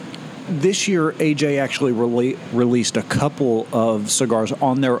this year, AJ actually released a couple of cigars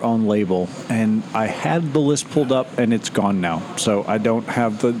on their own label. And I had the list pulled up, and it's gone now. So I don't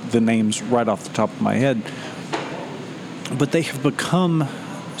have the names right off the top of my head. But they have become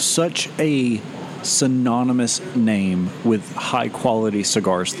such a synonymous name with high-quality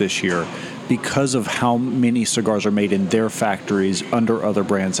cigars this year because of how many cigars are made in their factories under other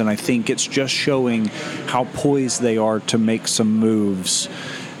brands. And I think it's just showing how poised they are to make some moves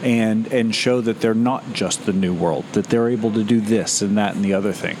and show that they're not just the new world, that they're able to do this and that and the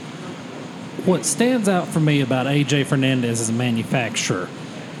other thing. What stands out for me about AJ Fernandez as a manufacturer,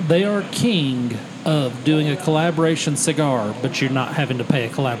 they are king of doing a collaboration cigar, but you're not having to pay a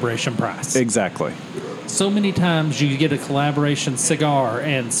collaboration price. Exactly. So many times you get a collaboration cigar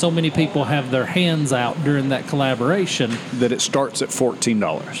and so many people have their hands out during that collaboration that it starts at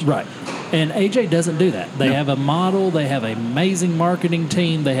 $14. Right. And AJ doesn't do that. They have a model, they have an amazing marketing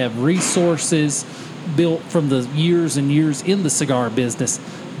team, they have resources built from the years and years in the cigar business.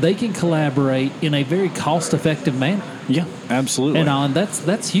 They can collaborate in a very cost-effective manner. Yeah, absolutely. And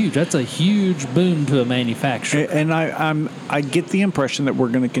that's huge. That's a huge boon to a manufacturer. And I get the impression that we're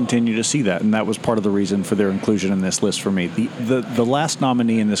going to continue to see that, and that was part of the reason for their inclusion in this list for me. The last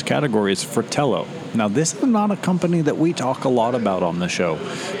nominee in this category is Fratello. Now, this is not a company that we talk a lot about on the show,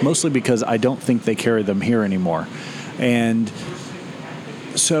 mostly because I don't think they carry them here anymore. And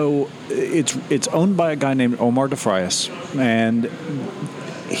so it's owned by a guy named Omar DeFrias, and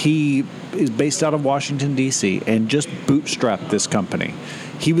he is based out of Washington, D.C., and just bootstrapped this company.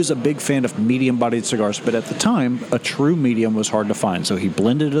 He was a big fan of medium-bodied cigars, but at the time, a true medium was hard to find. So he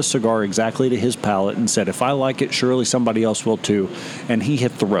blended a cigar exactly to his palate and said, if I like it, surely somebody else will too. And he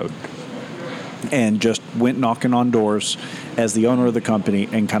hit the road. and just went knocking on doors as the owner of the company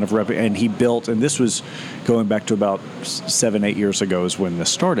and kind of and he built, and this was going back to about 7-8 years ago is when this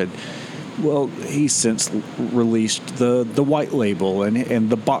started. Well, he's since released the white label and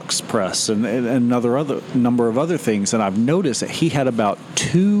the box press and another number of other things. And I've noticed that he had about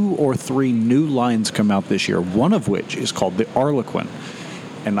 2 or 3 new lines come out this year, one of which is called the Arlequin.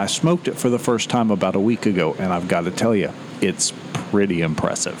 And I smoked it for the first time about a week ago, and I've got to tell you, it's pretty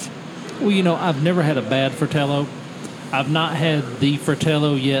impressive. Well, I've never had a bad Fratello. I've not had the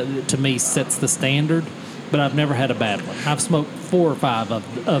Fratello yet that to me sets the standard, but I've never had a bad one. I've smoked 4 or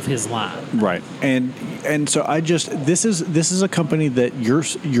 5 of his line. Right, and so I just this is a company that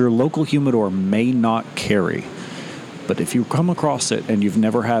your local humidor may not carry, but if you come across it and you've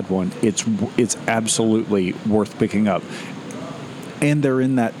never had one, it's absolutely worth picking up. And they're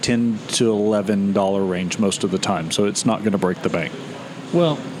in that $10 to $11 range most of the time, so it's not going to break the bank.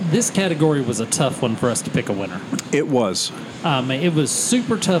 Well, this category was a tough one for us to pick a winner. It was. It was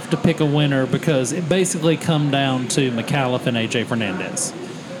super tough to pick a winner because it basically come down to McAuliffe and A.J. Fernandez.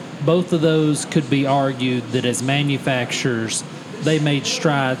 Both of those could be argued that as manufacturers, they made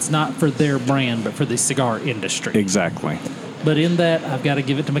strides not for their brand, but for the cigar industry. Exactly. But in that, I've got to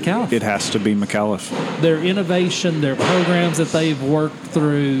give it to McAuliffe. It has to be McAuliffe. Their innovation, their programs that they've worked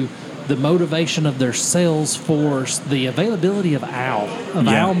through, the motivation of their sales force, the availability of Al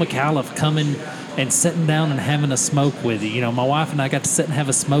McAuliffe coming and sitting down and having a smoke with you. My wife and I got to sit and have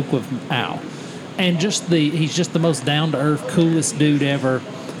a smoke with Al. And he's just the most down-to-earth, coolest dude ever.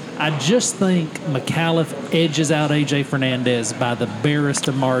 I just think McAuliffe edges out A.J. Fernandez by the barest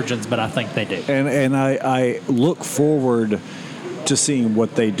of margins, but I think they do. And I look forward to seeing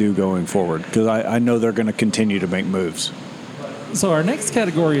what they do going forward because I know they're going to continue to make moves. So our next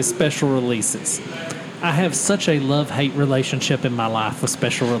category is special releases. I have such a love-hate relationship in my life with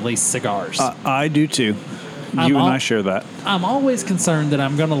special release cigars. I do too. You and I share that. I'm always concerned that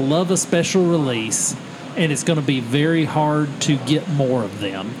I'm going to love a special release, and it's going to be very hard to get more of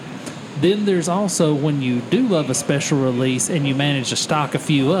them. Then there's also when you do love a special release and you manage to stock a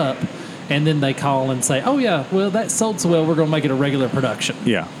few up, and then they call and say, oh, yeah, well, that sold so well, we're going to make it a regular production.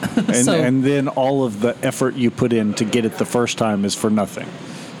 Yeah. And then all of the effort you put in to get it the first time is for nothing.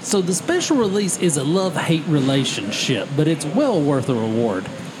 So the special release is a love-hate relationship, but it's well worth a reward.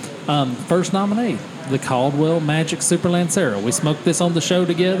 First nominee, the Caldwell Magic Super Lancero. We smoked this on the show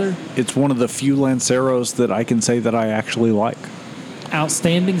together. It's one of the few Lanceros that I can say that I actually like.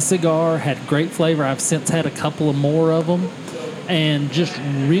 Outstanding cigar, had great flavor. I've since had a couple of more of them. And just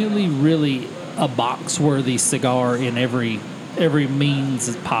really, really a box-worthy cigar in every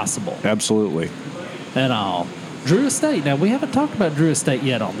means possible. Absolutely. And all. Drew Estate. Now, we haven't talked about Drew Estate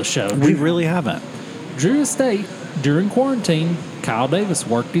yet on the show. We really haven't. Drew Estate, during quarantine, Kyle Davis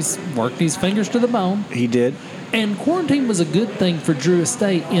worked his fingers to the bone. He did. And quarantine was a good thing for Drew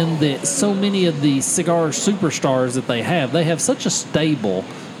Estate in that so many of the cigar superstars that they have such a stable,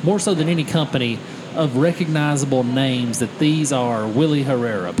 more so than any company, of recognizable names that these are Willie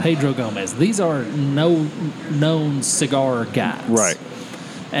Herrera, Pedro Gomez. These are known cigar guys. Right.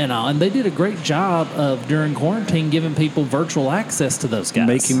 And they did a great job of, during quarantine, giving people virtual access to those guys.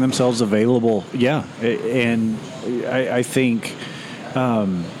 Making themselves available, yeah. And I think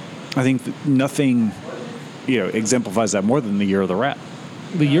nothing, exemplifies that more than the Year of the Rat.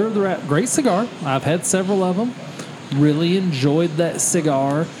 The Year of the Rat, great cigar. I've had several of them. Really enjoyed that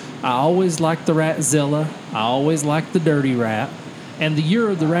cigar. I always liked the Ratzilla. I always liked the Dirty Rat. And the Year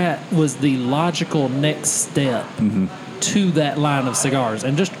of the Rat was the logical next step to that line of cigars,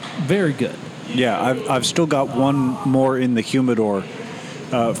 and just very good. Yeah, I've still got one more in the humidor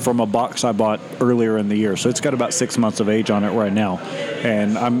from a box I bought earlier in the year. So it's got about 6 months of age on it right now.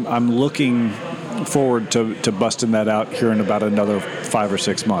 And I'm looking forward to busting that out here in about another 5 or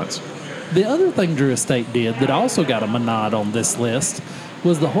 6 months. The other thing Drew Estate did that also got him a nod on this list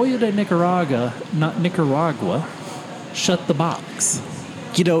was the Joya de Nicaragua, Shut the Box.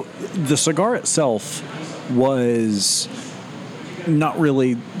 The cigar itself was not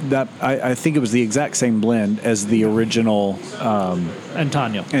really that. I think it was the exact same blend as the original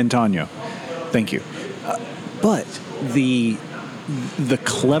Antonio. Thank you. But the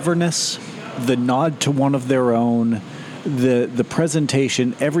cleverness, the nod to one of their own, the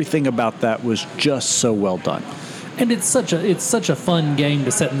presentation, everything about that was just so well done. And it's such a fun game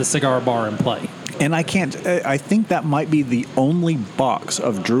to sit in the cigar bar and play. And I think that might be the only box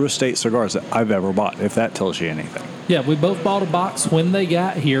of Drew Estate cigars that I've ever bought, if that tells you anything. Yeah, we both bought a box when they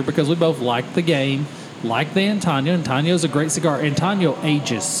got here because we both liked the game, liked the Antonio. Antonio's a great cigar. Antonio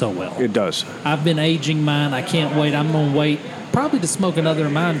ages so well. It does. I've been aging mine. I can't wait. I'm going to wait probably to smoke another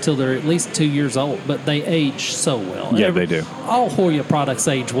of mine until they're at least 2 years old, but they age so well. Yeah, they do. All Hoya products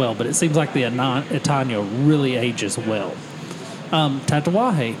age well, but it seems like the Itano really ages well.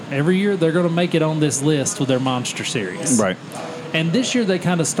 Tatuaje, every year they're going to make it on this list with their Monster Series. Right. And this year they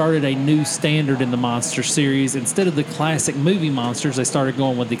kind of started a new standard in the Monster Series. Instead of the classic movie monsters, they started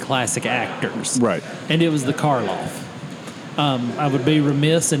going with the classic actors. Right. And it was the Karloff. I would be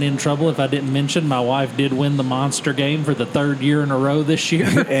remiss and in trouble if I didn't mention my wife did win the Monster game for the third year in a row this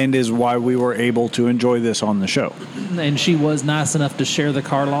year. And is why we were able to enjoy this on the show. And she was nice enough to share the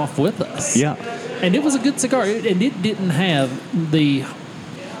Karloff with us. Yeah. And it was a good cigar. And it didn't have the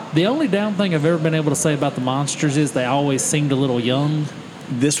only down thing I've ever been able to say about the Monsters is they always seemed a little young.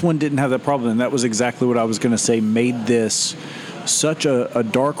 This one didn't have that problem, and that was exactly what I was going to say made this such a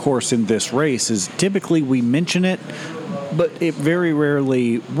dark horse in this race. Is typically we mention it, but it very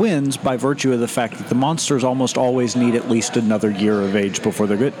rarely wins by virtue of the fact that the Monsters almost always need at least another year of age before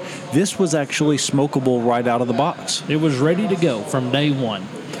they're good. This was actually smokable right out of the box. It was ready to go from day one.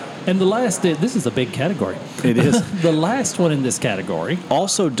 And the last, this is a big category. It is. The last one in this category.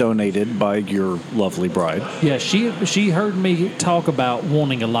 Also donated by your lovely bride. Yeah, she heard me talk about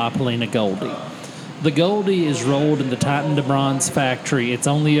wanting a La Palina Goldie. The Goldie is rolled in the Titan de Bronze factory. It's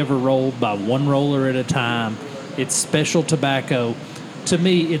only ever rolled by one roller at a time. It's special tobacco. To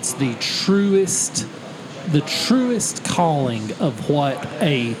me, it's the truest calling of what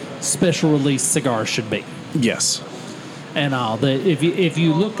a special release cigar should be. Yes. And if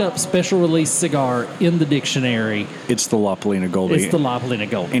you look up special release cigar in the dictionary, it's the La Palina Goldie. It's the La Palina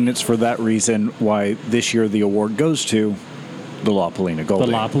Goldie. And it's for that reason why this year the award goes to the La Palina Goldie.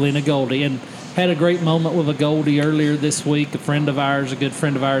 The La Palina Goldie. And had a great moment with a Goldie earlier this week. A friend of ours, a good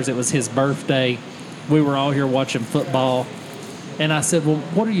friend of ours, it was his birthday. We were all here watching football. And I said, well,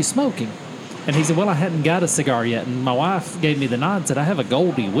 what are you smoking? And he said, well, I hadn't got a cigar yet. And my wife gave me the nod and said, I have a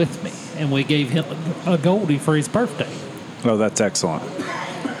Goldie with me. And we gave him a Goldie for his birthday. Oh, that's excellent.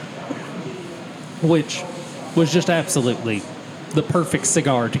 Which was just absolutely the perfect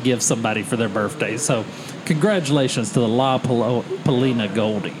cigar to give somebody for their birthday. So congratulations to the La Palina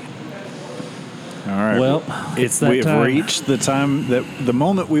Goldie. All right. Well, it's that we've time. reached the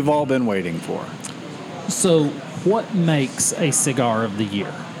moment we've all been waiting for. So what makes a cigar of the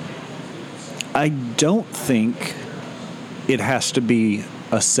year? I don't think it has to be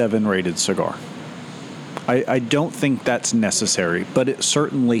a 7 rated cigar. I don't think that's necessary, but it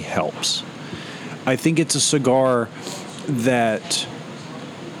certainly helps. I think it's a cigar that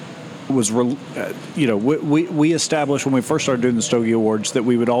was, we established when we first started doing the Stogie Awards that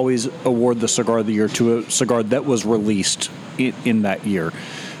we would always award the cigar of the year to a cigar that was released in that year.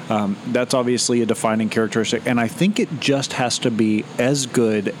 That's obviously a defining characteristic, and I think it just has to be as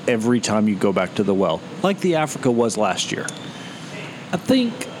good every time you go back to the well, like the Africa was last year. I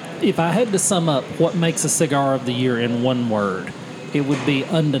think if I had to sum up what makes a cigar of the year in one word, it would be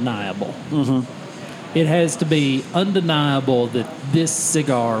undeniable. Mm-hmm. It has to be undeniable that this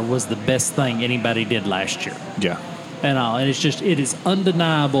cigar was the best thing anybody did last year. Yeah. And it is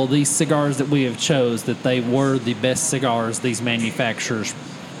undeniable, these cigars that we have chose, that they were the best cigars these manufacturers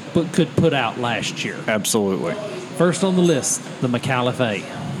could put out last year. Absolutely. First on the list, the McAuliffe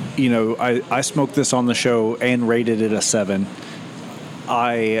A. I smoked this on the show and rated it a 7.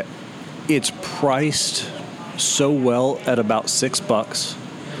 It's priced so well at about $6.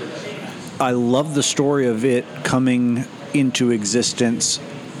 I love the story of it coming into existence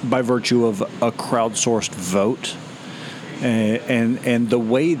by virtue of a crowdsourced vote, and the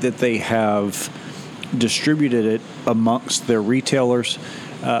way that they have distributed it amongst their retailers.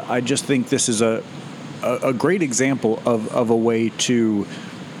 I just think this is a great example of a way to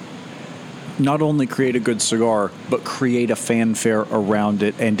not only create a good cigar, but create a fanfare around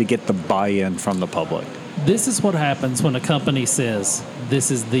it and to get the buy-in from the public. This is what happens when a company says,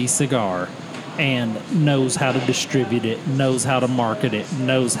 this is the cigar, and knows how to distribute it, knows how to market it,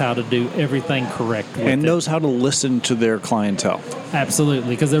 knows how to do everything correct with it. And knows how to listen to their clientele.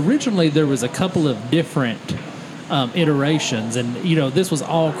 Absolutely, because originally there was a couple of different iterations, and this was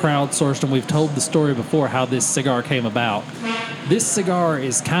all crowdsourced, and we've told the story before how this cigar came about. This cigar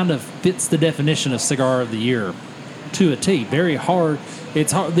fits the definition of cigar of the year to a T. Very hard.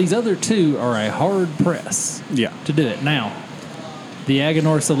 It's hard. These other two are a hard press to do it. Now, the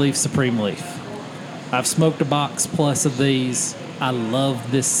Aganorsa Leaf Supreme Leaf. I've smoked a box plus of these. I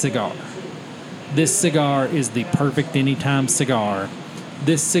love this cigar. This cigar is the perfect anytime cigar.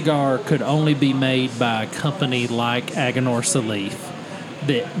 This cigar could only be made by a company like Aganorsa Leaf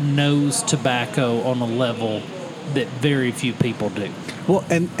that knows tobacco on a level that very few people do. Well,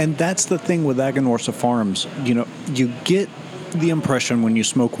 and that's the thing with Aganorsa Farms. You get the impression when you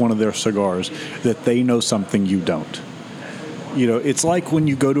smoke one of their cigars that they know something you don't. You know, it's like when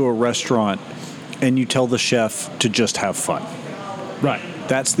you go to a restaurant and you tell the chef to just have fun. Right.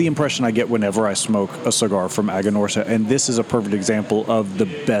 That's the impression I get whenever I smoke a cigar from Aganorsa, and this is a perfect example of the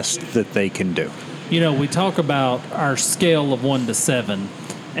best that they can do. You know, we talk about our scale of 1 to 7,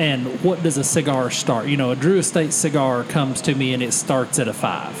 and what does a cigar start? You know, a Drew Estate cigar comes to me and it starts at a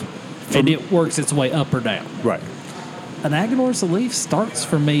 5, and it works its way up or down. Right. An Aganorsa Leaf starts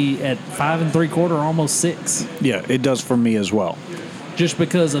for me at 5 3/4, almost 6. Yeah, it does for me as well. Just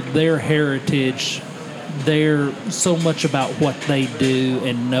because of their heritage, they're so much about what they do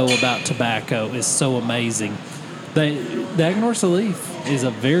and know about tobacco is so amazing. The Aganorsa Leaf is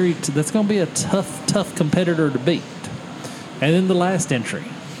that's going to be a tough competitor to beat. And then the last entry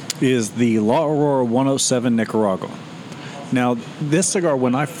is the La Aurora 107 Nicaragua. Now, this cigar,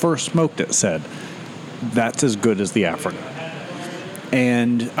 when I first smoked it, said, that's as good as the Africa.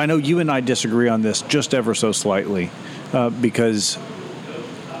 And I know you and I disagree on this just ever so slightly, because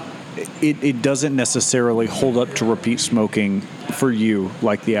it doesn't necessarily hold up to repeat smoking for you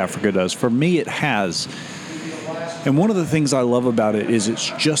like the Africa does. For me, it has. And one of the things I love about it is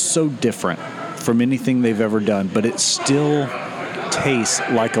it's just so different from anything they've ever done, but it still tastes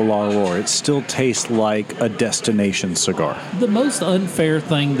like a La Aurora. It still tastes like a destination cigar. The most unfair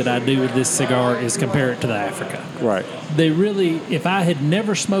thing that I do with this cigar is compare it to the Africa. Right. If I had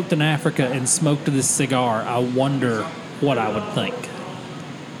never smoked an Africa and smoked this cigar, I wonder what I would think.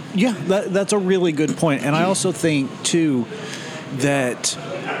 Yeah, that's a really good point. And I also think, too, that,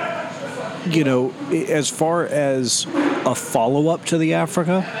 you know, as far as a follow-up to the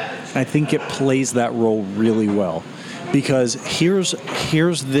Africa, I think it plays that role really well. Because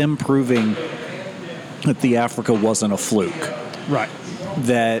here's them proving that the Africa wasn't a fluke. Right.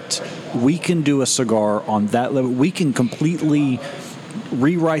 That we can do a cigar on that level. We can completely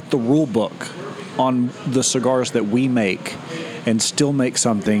rewrite the rule book on the cigars that we make and still make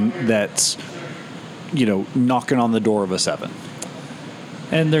something that's, you know, knocking on the door of a 7.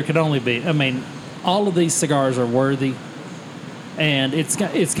 And there could only be, I mean, all of these cigars are worthy. And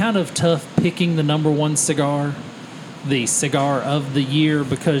it's kind of tough picking the number one cigar, the cigar of the year,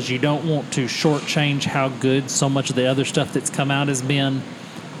 because you don't want to shortchange how good so much of the other stuff that's come out has been.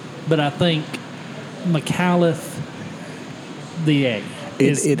 But I think McAuliffe, the A.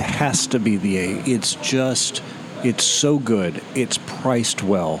 It has to be the A. It's just, it's so good. It's priced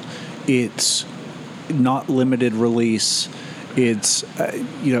well. It's not limited release. It's,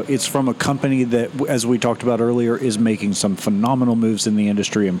 it's from a company that, as we talked about earlier, is making some phenomenal moves in the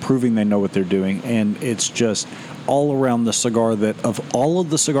industry and proving they know what they're doing. And it's just all around the cigar that, of all of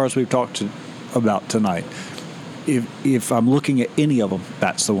the cigars we've talked about tonight, if I'm looking at any of them,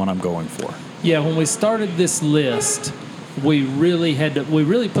 that's the one I'm going for. Yeah, when we started this list, we really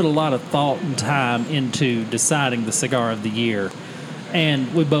put a lot of thought and time into deciding the cigar of the year.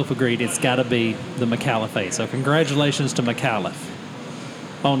 And we both agreed it's got to be the McAuliffe A. So congratulations to McAuliffe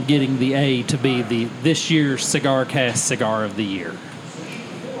on getting the A to be this year's CigarCast Cigar of the Year.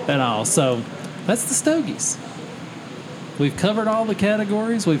 And all. So that's the Stogies. We've covered all the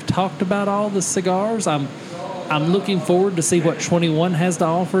categories. We've talked about all the cigars. I'm looking forward to see what 21 has to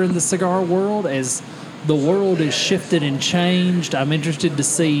offer in the cigar world. As the world is shifted and changed, I'm interested to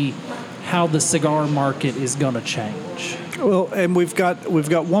see how the cigar market is going to change. Well, and we've got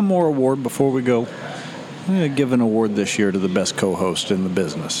one more award before we go. I'm going to give an award this year to the best co-host in the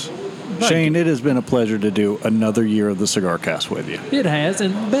business. Right. Shane, it has been a pleasure to do another year of the CigarCast with you. It has,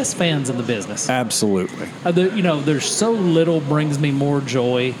 and best fans in the business. Absolutely. There's so little brings me more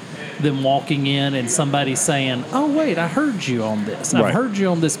joy than walking in and somebody saying, "Oh, wait, I heard you on this. I've heard you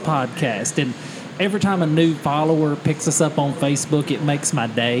on this podcast." And every time a new follower picks us up on Facebook, it makes my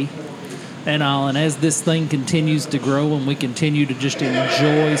day. And as this thing continues to grow and we continue to just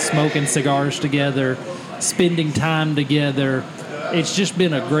enjoy smoking cigars together, spending time together, it's just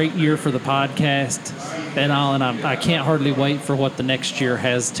been a great year for the podcast. And I can't hardly wait for what the next year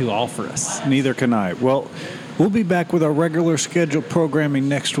has to offer us. Neither can I. Well, we'll be back with our regular scheduled programming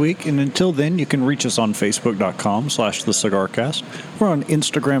next week. And until then, you can reach us on Facebook.com/TheCigarCast. We're on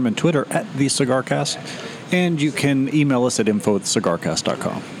Instagram and Twitter @TheCigarCast. And you can email us at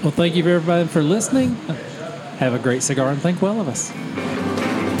info@cigarcast.com. Well, thank you everybody for listening. Have a great cigar and think well of us.